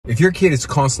If your kid is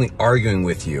constantly arguing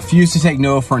with you, refuse to take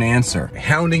no for an answer,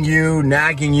 hounding you,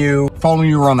 nagging you, following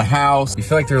you around the house, you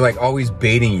feel like they're like always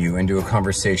baiting you into a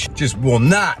conversation, just will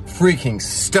not freaking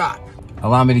stop.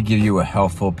 Allow me to give you a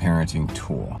helpful parenting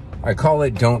tool. I call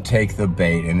it don't take the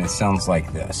bait, and it sounds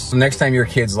like this. So next time your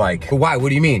kid's like, why? What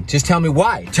do you mean? Just tell me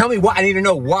why. Tell me why. I need to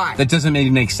know why. That doesn't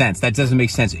even make sense. That doesn't make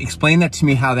sense. Explain that to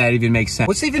me how that even makes sense.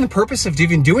 What's even the purpose of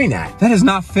even doing that? That is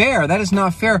not fair. That is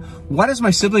not fair. Why does my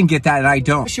sibling get that and I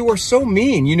don't? You are so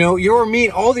mean. You know, you're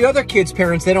mean. All the other kids'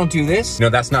 parents, they don't do this. No,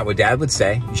 that's not what dad would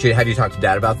say. Have you talked to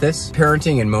dad about this?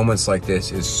 Parenting in moments like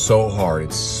this is so hard.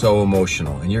 It's so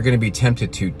emotional. And you're going to be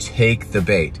tempted to take the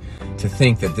bait, to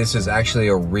think that this is actually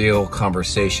a real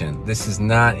conversation. This is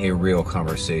not a real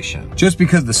conversation. Just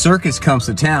because the circus comes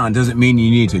to town doesn't mean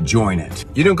you need to join it.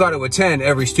 You don't got to attend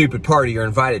every stupid party you're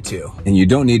invited to. And you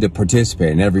don't need to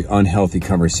participate in every unhealthy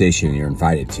conversation you're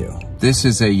invited to. This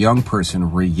is a young person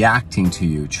reacting to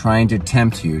you, trying to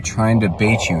tempt you, trying to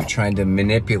bait you, trying to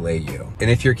manipulate you. And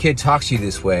if your kid talks to you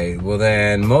this way, well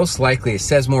then most likely it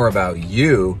says more about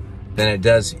you than it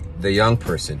does the young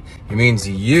person. It means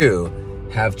you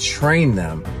have trained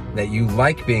them that you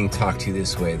like being talked to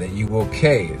this way, that you will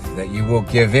cave, that you will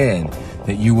give in,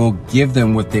 that you will give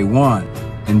them what they want.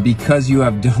 And because you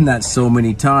have done that so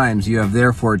many times, you have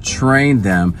therefore trained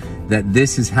them that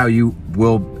this is how you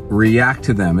will react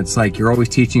to them. It's like you're always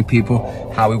teaching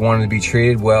people how we want them to be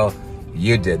treated. Well,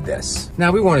 you did this.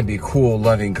 Now we want to be cool,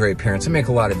 loving, great parents. I make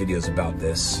a lot of videos about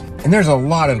this. And there's a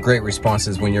lot of great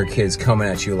responses when your kid's coming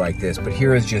at you like this, but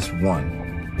here is just one.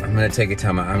 I'm gonna take a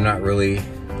time out. I'm not really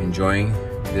enjoying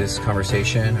this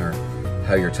conversation or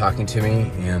how you're talking to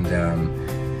me, and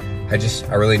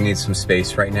I really need some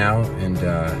space right now, and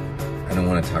I don't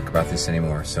want to talk about this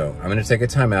anymore. So I'm gonna take a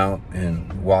time out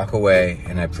and walk away,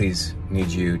 and I please need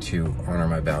you to honor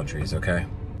my boundaries, okay?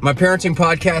 My parenting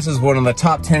podcast is one of the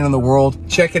top 10 in the world.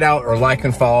 Check it out or like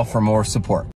and follow for more support.